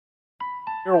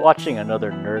You're watching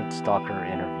another Nerd Stalker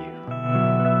interview.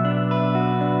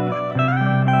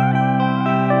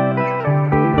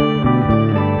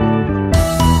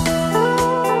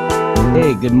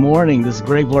 Hey, good morning. This is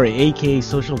Greg Laurie, aka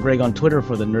Social Greg on Twitter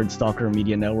for the Nerd Stalker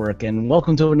Media Network, and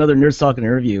welcome to another Nerd Stalker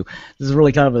interview. This is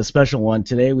really kind of a special one.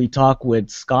 Today we talk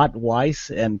with Scott Weiss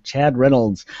and Chad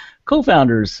Reynolds,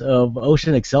 co-founders of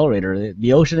Ocean Accelerator.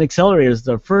 The Ocean Accelerator is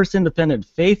the first independent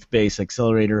faith-based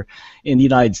accelerator in the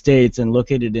United States and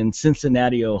located in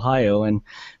Cincinnati, Ohio. And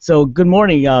so, good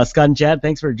morning, Scott and Chad.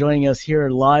 Thanks for joining us here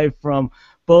live from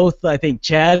both. I think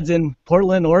Chad's in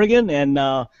Portland, Oregon,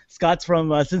 and Scott's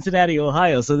from Cincinnati,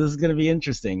 Ohio. So this is going to be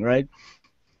interesting, right?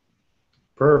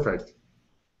 Perfect.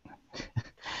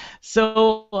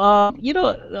 So,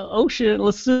 Ocean,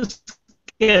 let's just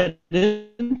get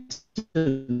into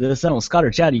this. I don't know, Scott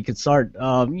or Chad, you could start.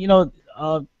 Tell us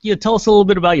a little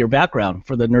bit about your background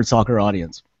for the Nerd Soccer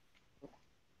audience.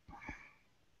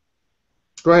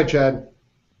 Go ahead, Chad.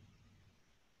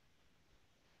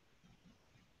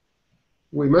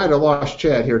 We might have lost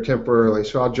Chad here temporarily,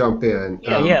 so I'll jump in.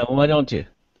 Yeah, why don't you?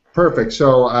 Perfect.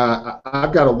 So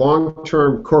I've got a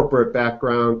long-term corporate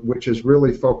background, which is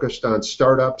really focused on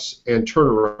startups and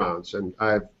turnarounds. And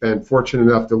I've been fortunate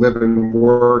enough to live and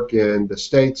work in the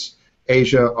States,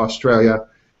 Asia, Australia.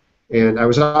 And I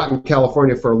was out in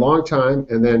California for a long time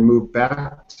and then moved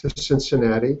back to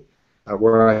Cincinnati,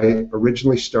 where I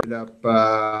originally started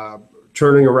up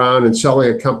turning around and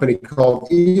selling a company called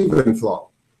Evenflow.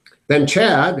 Then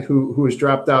Chad, who has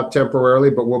dropped out temporarily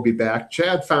but will be back,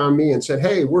 Chad found me and said,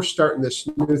 hey, we're starting this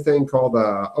new thing called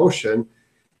Ocean,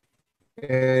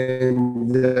 and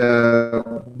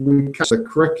we cut the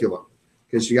curriculum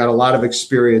because you got a lot of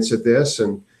experience at this,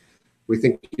 and we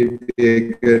think you'd be a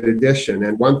good addition.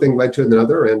 And one thing led to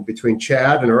another, and between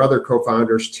Chad and our other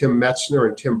co-founders, Tim Metzner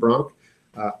and Tim Brunk,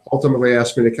 ultimately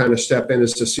asked me to kind of step in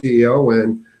as the CEO,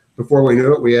 and before we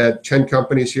knew it, we had 10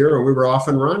 companies here, and we were off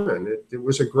and running. It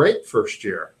was a great first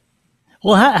year.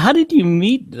 Well, how did you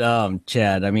meet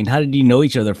Chad? I mean, how did you know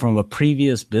each other, from a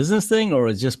previous business thing, or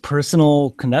was it just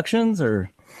personal connections, or?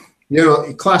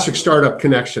 Classic startup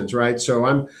connections, right? So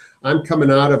I'm coming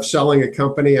out of selling a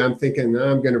company. I'm thinking,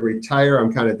 I'm going to retire.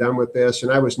 I'm kind of done with this.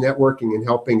 And I was networking and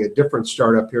helping a different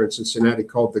startup here in Cincinnati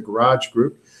called the Garage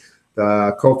Group.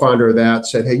 The co-founder of that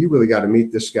said, hey, you really got to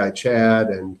meet this guy, Chad,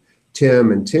 and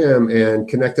Tim, and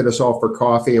connected us all for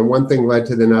coffee, and one thing led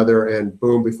to another, and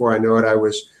boom, before I know it, I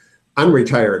was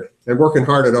unretired and working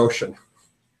hard at Ocean.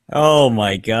 Oh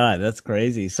my God, that's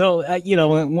crazy. So,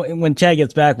 when Chad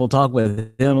gets back, we'll talk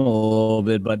with him a little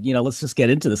bit, but, let's just get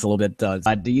into this a little bit.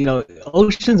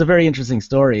 Ocean's a very interesting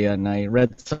story, and I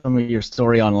read some of your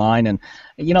story online, and,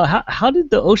 how did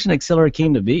the Ocean Accelerator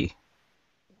came to be?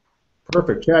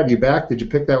 Perfect. Chad, you back? Did you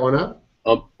pick that one up?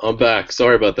 I'm back.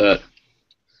 Sorry about that.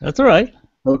 That's all right.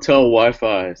 Hotel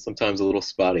Wi-Fi, sometimes a little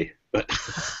spotty, but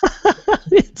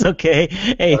it's okay.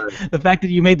 Hey, the fact that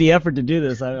you made the effort to do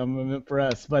this, I'm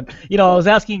impressed. But, I was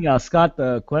asking Scott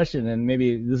the question, and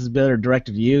maybe this is better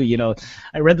directed to you.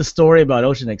 I read the story about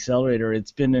Ocean Accelerator.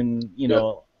 It's been in,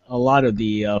 a lot of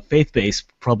the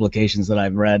faith-based publications that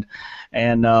I've read,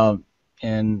 and I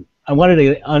wanted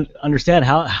to understand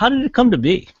how did it come to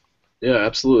be? Yeah,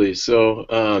 absolutely. So,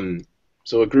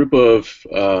 a group of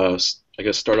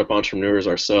startup entrepreneurs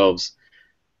ourselves,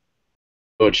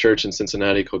 go to a church in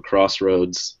Cincinnati called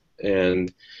Crossroads,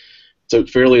 and it's a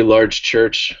fairly large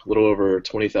church, a little over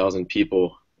 20,000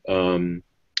 people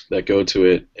that go to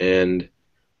it, and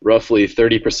roughly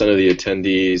 30% of the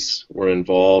attendees were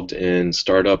involved in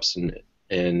startups,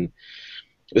 and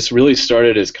this really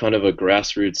started as kind of a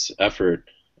grassroots effort.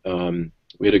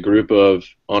 We had a group of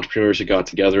entrepreneurs who got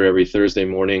together every Thursday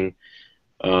morning.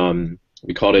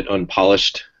 We called it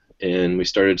Unpolished, and we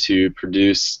started to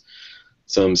produce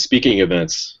some speaking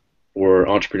events for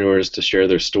entrepreneurs to share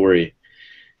their story.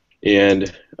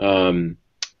 And,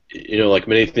 like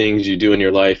many things you do in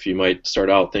your life, you might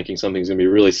start out thinking something's going to be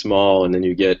really small, and then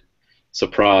you get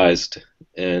surprised.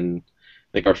 And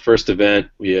I think our first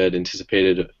event, we had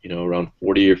anticipated, around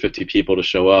 40 or 50 people to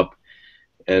show up,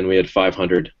 and we had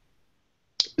 500.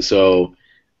 So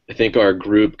I think our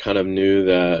group kind of knew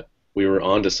that we were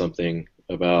onto something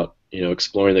about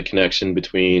exploring the connection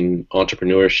between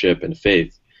entrepreneurship and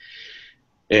faith.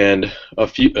 And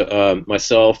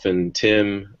myself and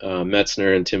Tim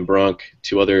Metzner and Tim Brunk,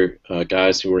 two other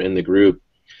guys who were in the group,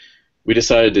 we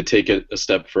decided to take it a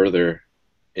step further.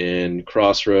 And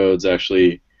Crossroads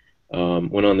actually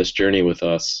went on this journey with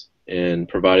us and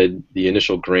provided the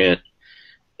initial grant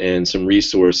and some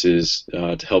resources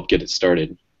to help get it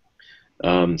started.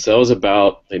 So that was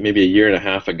about maybe a year and a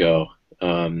half ago.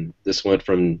 This went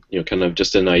from kind of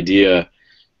just an idea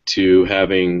to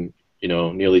having,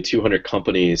 nearly 200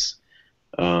 companies,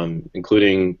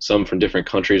 including some from different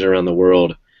countries around the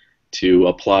world, to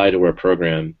apply to our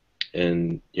program,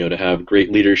 and to have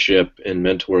great leadership and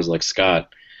mentors like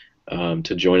Scott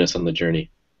to join us on the journey.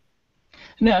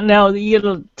 Now,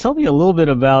 tell me a little bit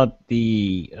about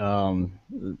the,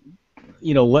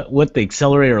 what the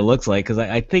accelerator looks like, because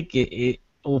I think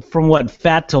from what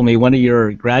Fat told me, one of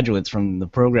your graduates from the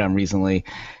program recently,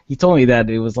 he told me that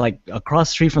it was like across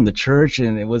the street from the church,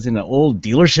 and it was in an old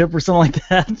dealership or something like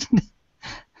that.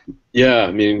 Yeah,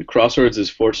 I mean, Crossroads is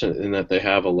fortunate in that they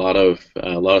have a lot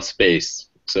of space.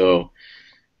 So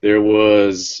there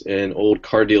was an old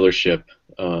car dealership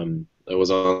that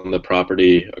was on the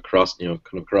property across, kind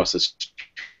of across the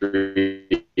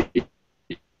street,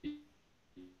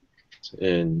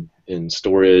 in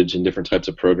storage and different types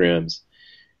of programs.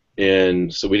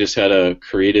 And so we just had a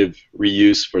creative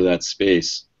reuse for that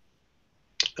space.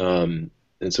 And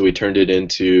so we turned it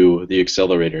into the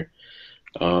Accelerator.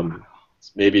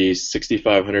 Maybe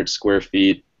 6,500 square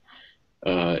feet.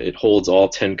 It holds all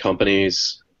 10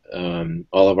 companies,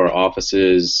 all of our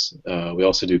offices. We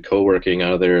also do co-working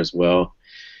out of there as well.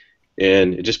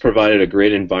 And it just provided a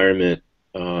great environment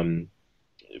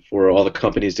for all the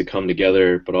companies to come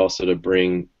together, but also to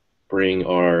bring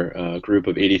our group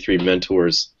of 83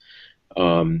 mentors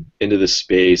into the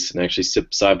space and actually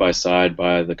sit side by side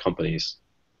by the companies.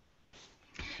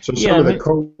 So some of the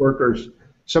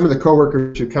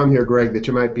coworkers who come here, Greg, that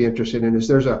you might be interested in, is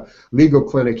there's a legal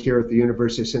clinic here at the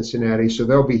University of Cincinnati, so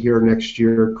they'll be here next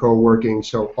year co-working,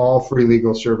 so all free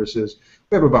legal services.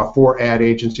 We have about 4 ad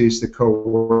agencies that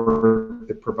co-work,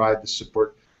 that provide the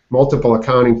support. Multiple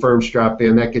accounting firms drop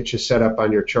in, that gets you set up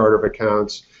on your chart of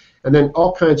accounts. And then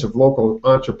all kinds of local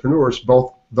entrepreneurs,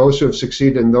 both those who have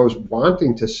succeeded and those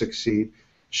wanting to succeed,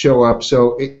 show up.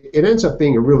 So it ends up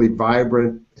being a really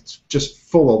vibrant, it's just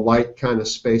full of light kind of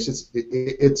space.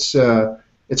 It's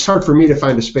hard for me to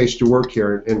find a space to work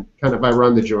here, and kind of I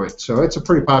run the joint. So it's a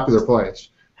pretty popular place.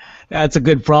 That's a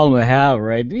good problem to have,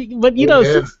 right? But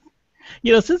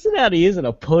Cincinnati isn't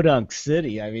a podunk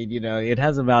city. I mean, it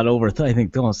has about I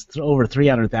think almost over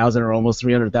 300,000 or almost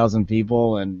 300,000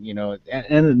 people, and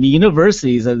and the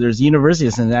universities. There's the University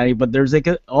of Cincinnati, but there's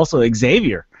also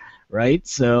Xavier, right?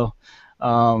 So,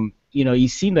 you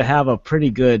seem to have a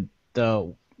pretty good,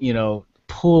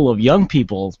 pool of young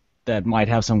people that might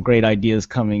have some great ideas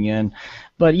coming in.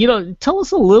 But tell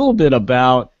us a little bit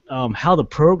about how the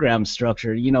program's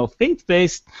structured.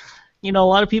 Faith-based. A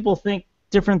lot of people think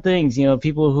different things.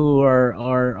 People who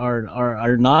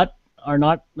are not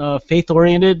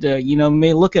faith-oriented,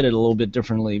 may look at it a little bit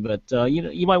differently. But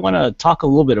you might want to talk a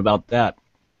little bit about that.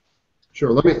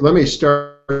 Sure. Let me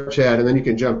start, Chad, and then you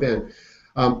can jump in.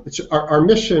 Our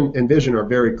mission and vision are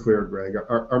very clear, Greg.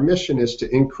 Our mission is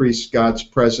to increase God's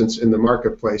presence in the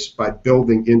marketplace by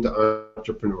building into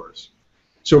entrepreneurs.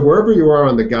 So wherever you are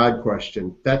on the God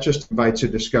question, that just invites a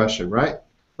discussion, right?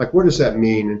 Like, what does that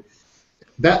mean?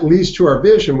 That leads to our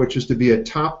vision, which is to be a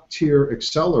top-tier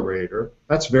accelerator.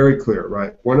 That's very clear,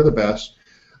 right? One of the best,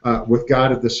 with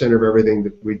God at the center of everything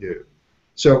that we do.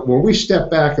 So when we step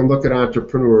back and look at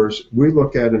entrepreneurs, we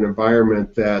look at an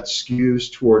environment that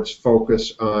skews towards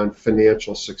focus on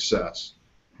financial success.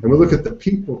 And we look at the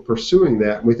people pursuing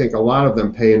that, and we think a lot of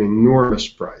them pay an enormous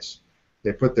price.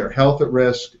 They put their health at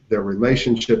risk, their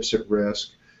relationships at risk,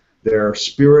 their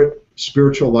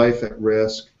spiritual life at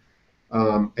risk,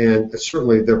 and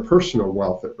certainly their personal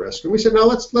wealth at risk. And we said, now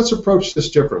let's approach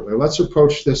this differently. Let's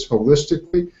approach this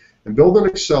holistically and build an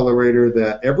accelerator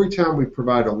that every time we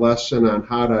provide a lesson on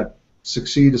how to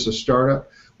succeed as a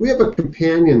startup, we have a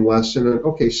companion lesson on,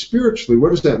 okay, spiritually, what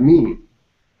does that mean?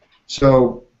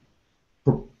 So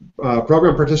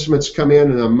program participants come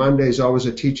in, and on Monday is always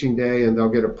a teaching day, and they'll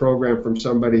get a program from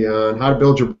somebody on how to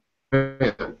build your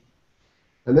brand.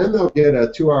 And then they'll get a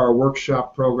 2-hour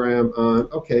workshop program on,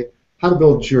 okay, how to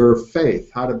build your faith,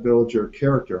 how to build your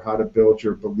character, how to build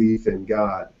your belief in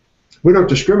God. We don't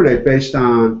discriminate based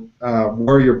on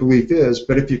where your belief is,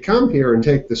 but if you come here and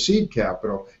take the seed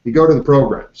capital, you go to the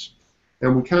programs.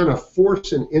 And we kind of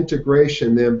force an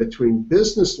integration then between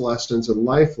business lessons and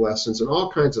life lessons and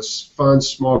all kinds of fun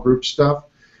small group stuff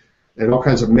and all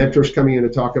kinds of mentors coming in to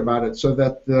talk about it, so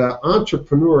that the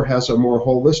entrepreneur has a more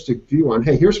holistic view on,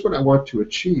 hey, here's what I want to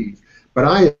achieve, but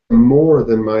I am more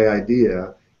than my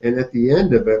idea. And at the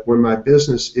end of it, when my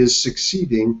business is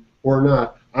succeeding or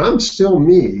not, I'm still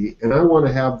me, and I want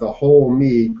to have the whole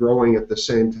me growing at the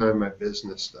same time my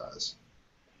business does.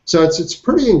 So it's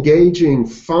pretty engaging,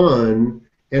 fun,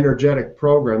 energetic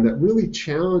program that really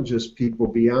challenges people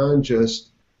beyond just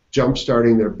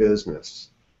jump-starting their business.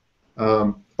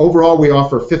 Overall, we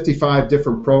offer 55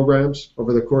 different programs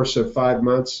over the course of 5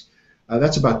 months.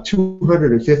 That's about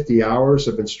 250 hours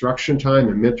of instruction time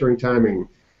and mentoring time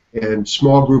and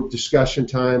small group discussion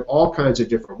time, all kinds of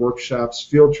different workshops,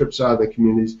 field trips out of the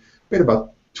communities. We had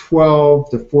about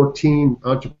 12 to 14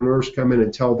 entrepreneurs come in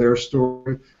and tell their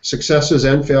story, successes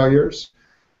and failures.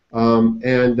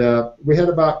 We had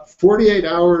about 48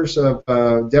 hours of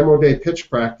demo day pitch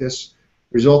practice,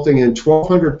 resulting in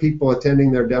 1,200 people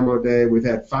attending their demo day. We've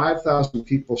had 5,000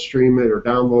 people stream it or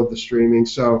download the streaming.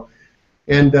 So,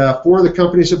 and 4 of the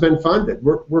companies have been funded.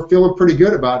 We're feeling pretty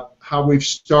good about how we've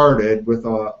started with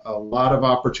a lot of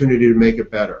opportunity to make it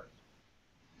better.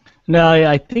 No,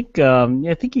 I think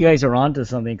you guys are onto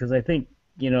something, because I think,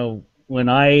 when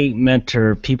I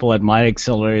mentor people at my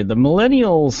accelerator, the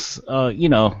millennials,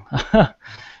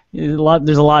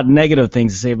 there's a lot of negative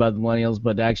things to say about the millennials,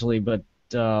 but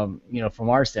from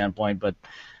our standpoint, but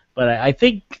I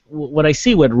think what I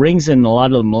see, what rings in a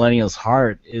lot of the millennials'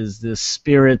 heart is this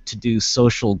spirit to do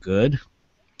social good.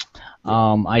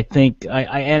 I think,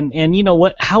 and you know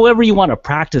what, however you want to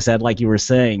practice that, like you were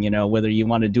saying, whether you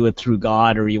want to do it through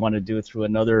God or you want to do it through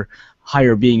another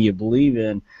higher being you believe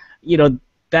in,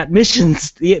 that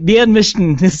mission's the end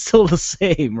mission is still the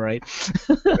same, right?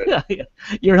 Right.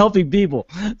 You're helping people,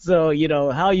 so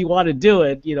how you want to do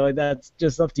it, that's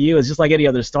just up to you. It's just like any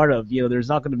other startup. There's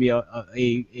not going to be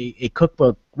a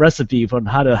cookbook recipe for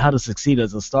how to succeed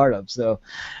as a startup. So,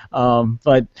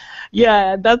 but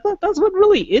yeah, that's what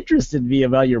really interested me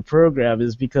about your program,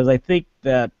 is because I think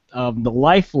that the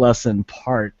life lesson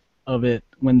part of it,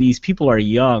 when these people are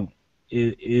young,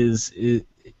 is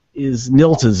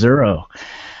nil to zero.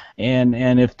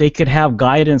 And if they could have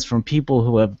guidance from people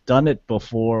who have done it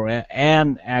before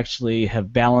and actually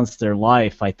have balanced their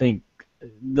life, I think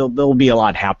they'll be a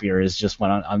lot happier. Is just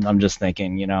what I'm just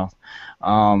thinking, yeah,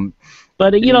 go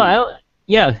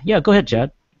ahead,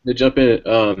 Chad. To jump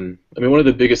in, one of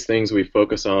the biggest things we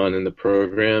focus on in the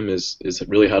program is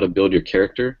really how to build your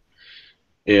character.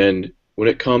 And when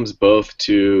it comes both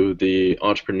to the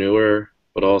entrepreneur,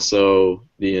 but also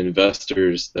the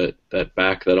investors that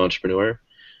back that entrepreneur,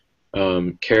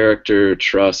 character,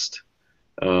 trust,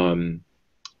 having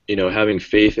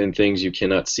faith in things you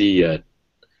cannot see yet,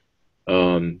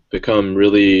 become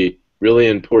really, really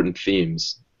important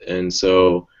themes. And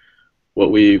so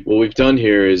what we've done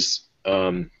here is,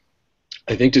 I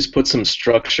think, just put some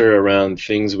structure around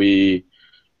things we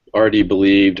already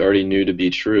believed, already knew to be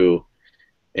true.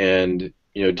 And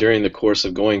during the course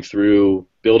of going through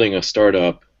building a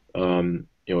startup,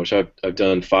 which I've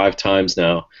done 5 times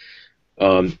now,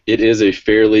 it is a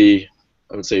fairly,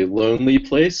 I would say, lonely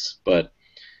place, but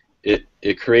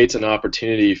it creates an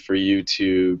opportunity for you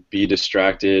to be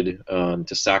distracted,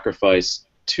 to sacrifice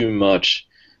too much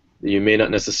that you may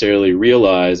not necessarily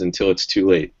realize until it's too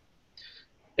late.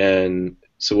 And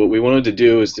so what we wanted to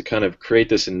do is to kind of create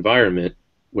this environment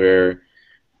where,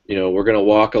 we're going to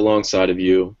walk alongside of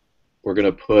you. We're going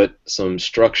to put some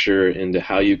structure into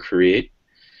how you create,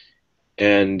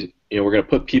 and we're going to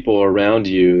put people around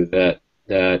you that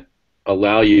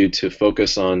allow you to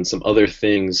focus on some other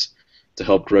things to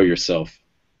help grow yourself.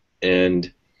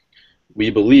 And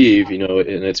we believe,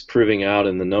 and it's proving out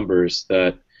in the numbers,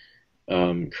 that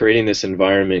creating this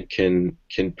environment can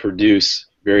produce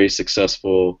very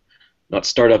successful, not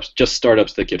startups, just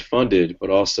startups that get funded, but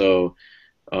also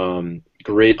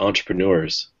great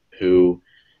entrepreneurs who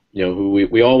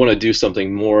we all want to do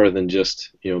something more than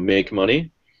just make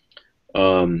money. We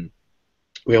want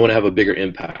to have a bigger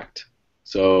impact.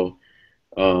 So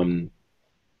what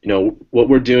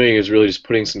we're doing is really just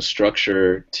putting some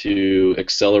structure to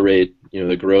accelerate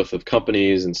the growth of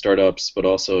companies and startups, but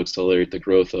also accelerate the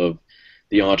growth of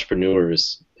the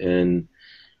entrepreneurs. And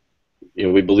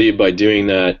we believe by doing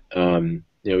that,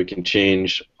 we can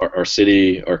change our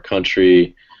city, our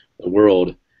country, the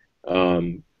world,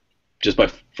 just by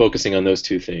focusing on those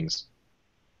 2 things.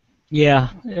 Yeah,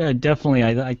 definitely.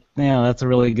 Yeah, that's a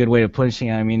really good way of pushing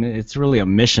it. I mean, it's really a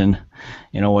mission,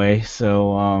 in a way.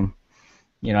 So,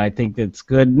 I think that's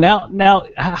good. Now,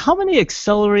 how many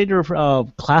accelerator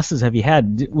classes have you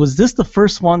had? Was this the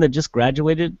first one that just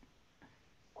graduated?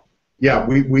 Yeah,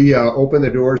 we opened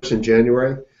the doors in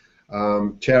January.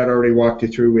 Chad already walked you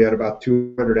through. We had about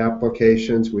 200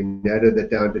 applications. We netted it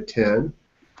down to 10.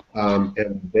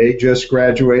 And they just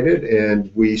graduated, and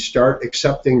we start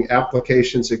accepting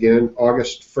applications again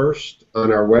August 1st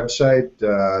on our website,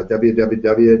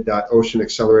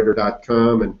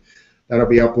 www.oceanaccelerator.com, and that'll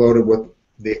be uploaded with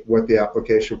what the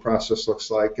application process looks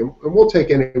like. And we'll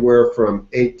take anywhere from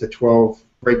 8 to 12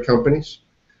 great companies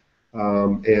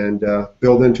and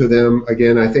build into them.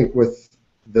 Again, I think with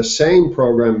the same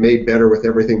program made better with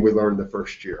everything we learned the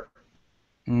first year.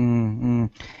 Mm-hmm.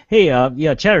 Hey,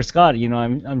 yeah, Chad or Scott,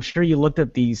 I'm sure you looked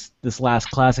at this last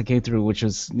class I came through, which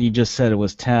was, you just said it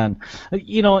was 10.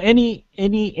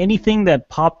 Anything that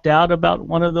popped out about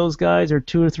one of those guys, or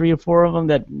two or three or four of them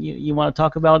that you want to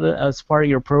talk about as part of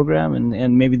your program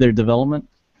and maybe their development?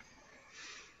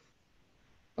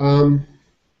 Let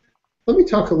me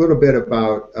talk a little bit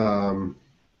about a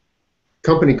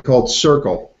company called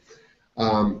Circle.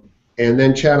 And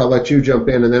then, Chad, I'll let you jump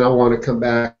in, and then I want to come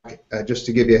back just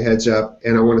to give you a heads up,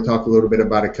 and I want to talk a little bit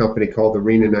about a company called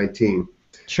Arena 19.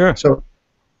 Sure. So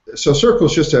Circle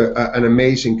is just an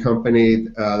amazing company.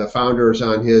 The founder is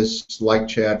on his, like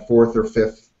Chad, fourth or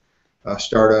fifth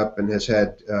startup, and has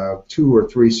had 2 or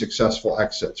 3 successful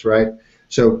exits, right?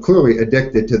 So clearly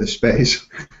addicted to the space.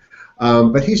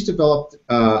 But he's developed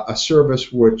a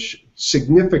service which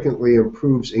significantly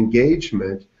improves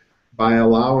engagement by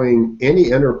allowing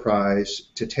any enterprise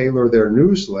to tailor their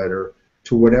newsletter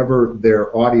to whatever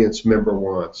their audience member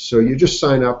wants. So you just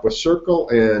sign up with Circle,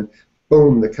 and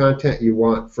boom, the content you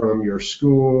want from your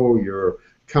school, your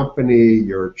company,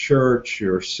 your church,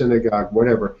 your synagogue,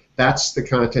 whatever, that's the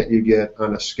content you get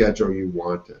on a schedule you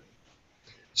wanted.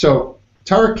 So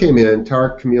Tarek came in.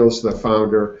 Tarek Camille's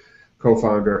the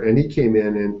co-founder, and he came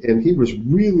in, and he was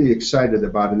really excited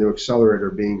about a new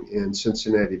accelerator being in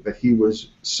Cincinnati, but he was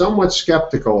somewhat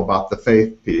skeptical about the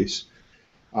faith piece,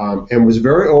 and was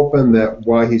very open that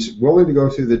while he's willing to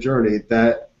go through the journey,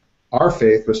 that our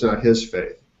faith was not his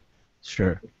faith.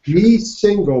 Sure. The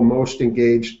single most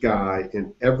engaged guy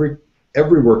in every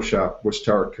workshop was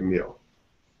Tarek Camille.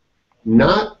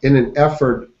 Not in an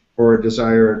effort or a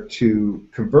desire to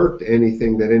convert to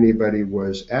anything that anybody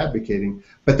was advocating,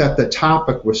 but that the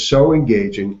topic was so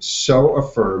engaging, so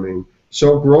affirming,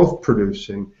 so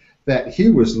growth-producing, that he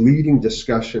was leading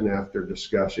discussion after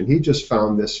discussion. He just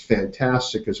found this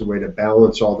fantastic as a way to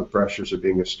balance all the pressures of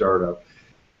being a startup.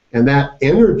 And that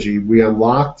energy we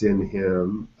unlocked in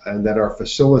him, and that our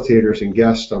facilitators and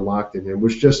guests unlocked in him,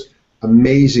 was just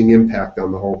amazing impact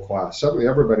on the whole class. Suddenly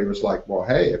everybody was like, well,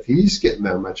 hey, if he's getting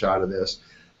that much out of this,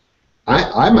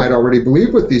 I might already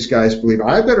believe what these guys believe.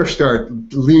 I better start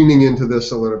leaning into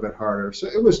this a little bit harder. So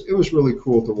it was really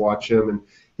cool to watch him, and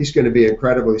he's going to be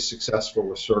incredibly successful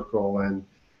with Circle. And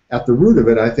at the root of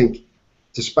it, I think,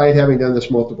 despite having done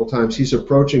this multiple times, he's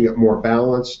approaching it more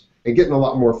balanced and getting a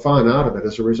lot more fun out of it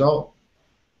as a result.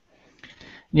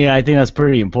 Yeah, I think that's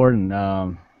pretty important.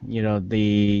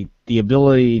 The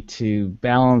ability to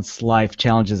balance life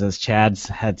challenges, as Chad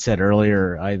had said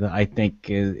earlier, I think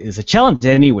is a challenge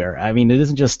anywhere. I mean, it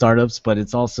isn't just startups, but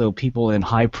it's also people in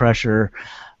high pressure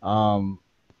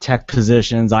tech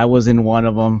positions. I was in one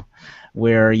of them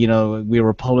where, we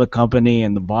were a public company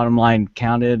and the bottom line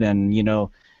counted, and,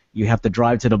 you have to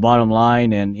drive to the bottom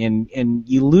line, and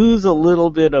you lose a little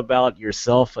bit about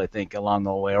yourself, I think, along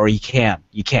the way, or you can.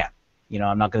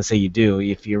 I'm not going to say you do.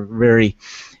 If you're very,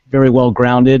 very well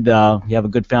grounded, you have a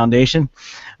good foundation,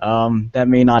 that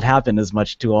may not happen as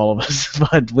much to all of us.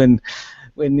 But when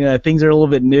things are a little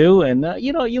bit new, and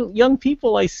young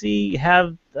people I see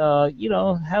have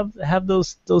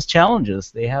those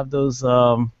challenges. They have those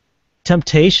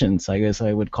temptations, I guess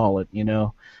I would call it,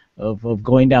 of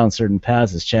going down certain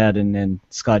paths, as Chad and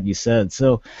Scott, you said.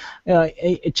 So,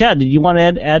 Chad, did you want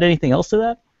to add anything else to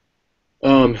that?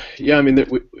 Yeah, I mean,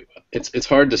 it's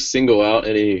hard to single out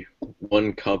any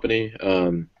one company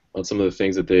on some of the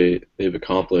things that they've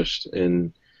accomplished,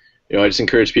 and I just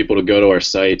encourage people to go to our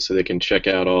site so they can check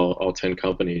out all 10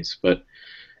 companies. But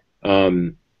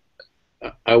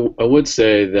I would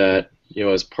say that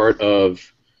as part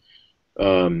of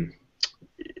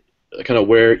kind of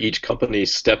where each company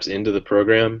steps into the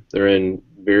program, they're in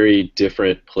very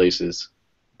different places.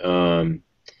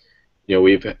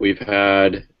 We've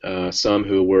had some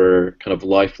who were kind of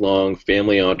lifelong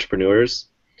family entrepreneurs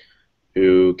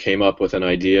who came up with an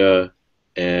idea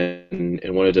and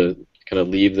wanted to kind of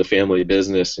leave the family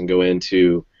business and go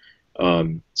into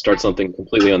start something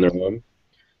completely on their own,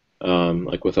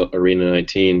 like with Arena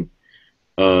 19.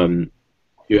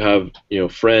 You have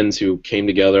friends who came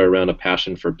together around a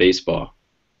passion for baseball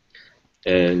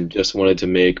and just wanted to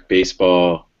make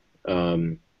baseball,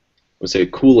 I would say,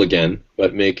 cool again,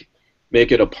 but make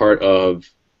it a part of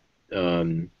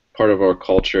our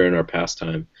culture and our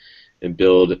pastime, and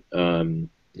build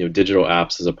digital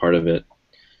apps as a part of it.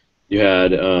 You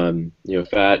had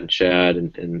Fat and Chad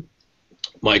and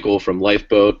Michael from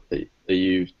Lifeboat that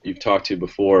you've talked to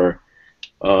before,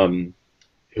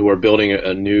 who are building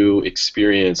a new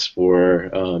experience for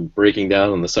breaking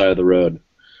down on the side of the road,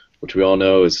 which we all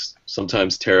know is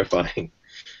sometimes terrifying,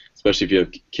 especially if you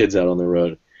have kids out on the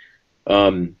road.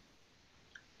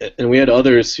 And we had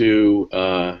others who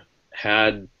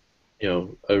had, a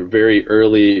very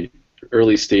early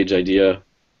stage idea,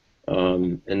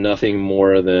 and nothing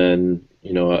more than,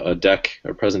 a deck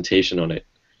or presentation on it.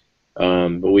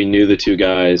 But we knew the two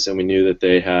guys, and we knew that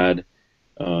they had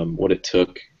what it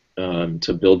took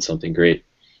to build something great.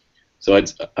 So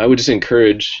I would just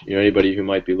encourage anybody who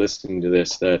might be listening to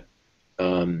this that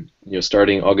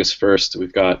starting August 1st,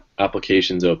 we've got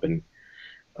applications open,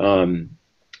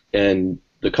 and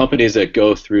the companies that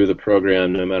go through the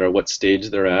program, no matter what stage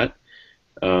they're at,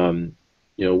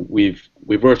 we've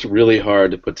worked really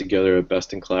hard to put together a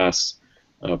best-in-class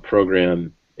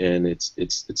program, and it's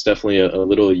definitely a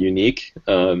little unique,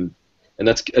 and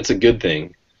that's a good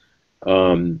thing.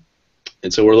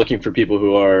 And so we're looking for people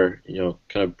who are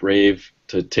kind of brave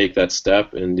to take that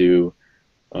step and to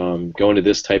go into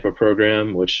this type of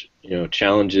program, which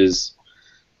challenges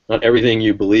not everything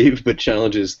you believe, but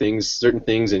challenges certain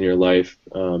things in your life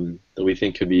that we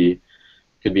think could be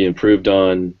improved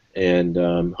on, and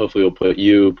hopefully will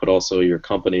put also your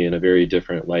company in a very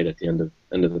different light at the end of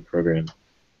the program.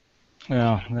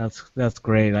 Yeah, that's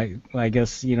great. I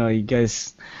guess you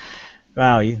guys.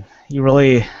 Wow, you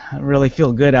really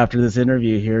feel good after this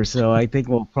interview here. So I think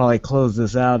we'll probably close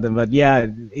this out. But yeah,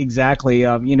 exactly.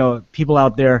 People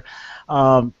out there.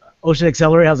 Ocean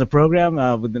Accelerator has a program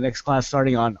with the next class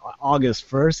starting on August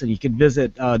 1st, and you can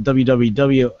visit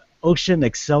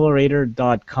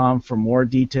www.oceanaccelerator.com for more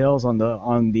details on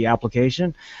the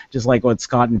application, just like what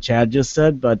Scott and Chad just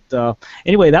said. But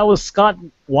anyway, that was Scott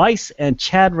Weiss and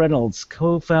Chad Reynolds,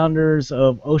 co-founders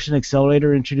of Ocean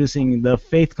Accelerator, introducing the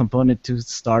faith component to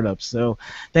startups. So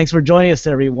thanks for joining us,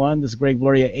 everyone. This is Greg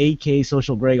Gloria, a.k.a.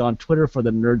 Social Greg, on Twitter for the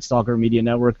Nerd Stalker Media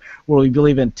Network, where we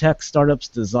believe in tech, startups,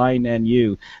 design, and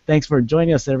you. Thanks for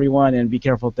joining us, everyone, and be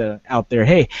careful out there.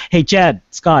 Hey, Chad,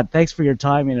 Scott, thanks for your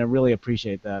time, and I really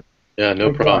appreciate that. Yeah,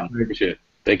 no problem. Appreciate it.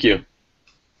 Thank you.